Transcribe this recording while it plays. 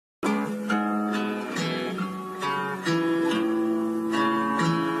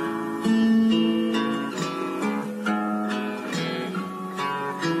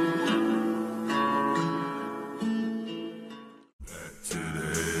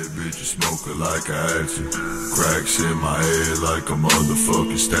just smoking like I had to. Cracks in my head like a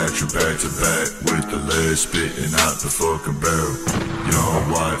motherfucking statue. Back to back with the lead spitting out the fucking barrel. Young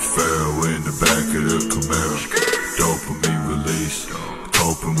white Pharaoh in the back of the Camaro. Dopamine release,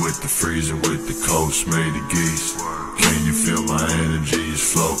 coping with the freezing with the coast made of geese. Can you feel my energy is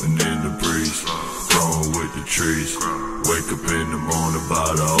floating in the breeze? Growing with the trees. Wake up in the morning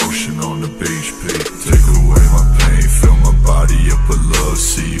by the ocean on the beach. Peak, take away my pain, fill my body up with love.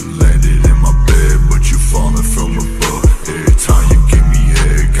 See you landed in my bed, but you falling from above. Every time you give me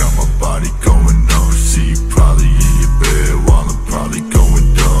head, got my body going numb. See you probably in your bed while I'm probably going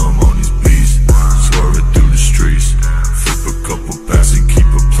dumb on these beats. Swerving through the streets, flip a couple packs and keep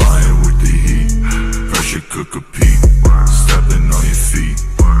applying with the heat. Pressure cooker Pete, stepping on your feet.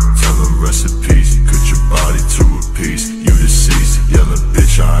 Tell them recipes, cut your body to a piece. You deceased, yelling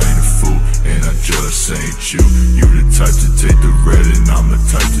bitch I ain't a fool, and I just ain't you. You the type to take the red and I'm the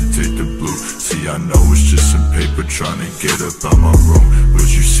type to take the blue. See I know it's just some paper trying to get up out my room, but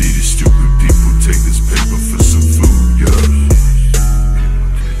you see these stupid people take this paper for some food, yeah.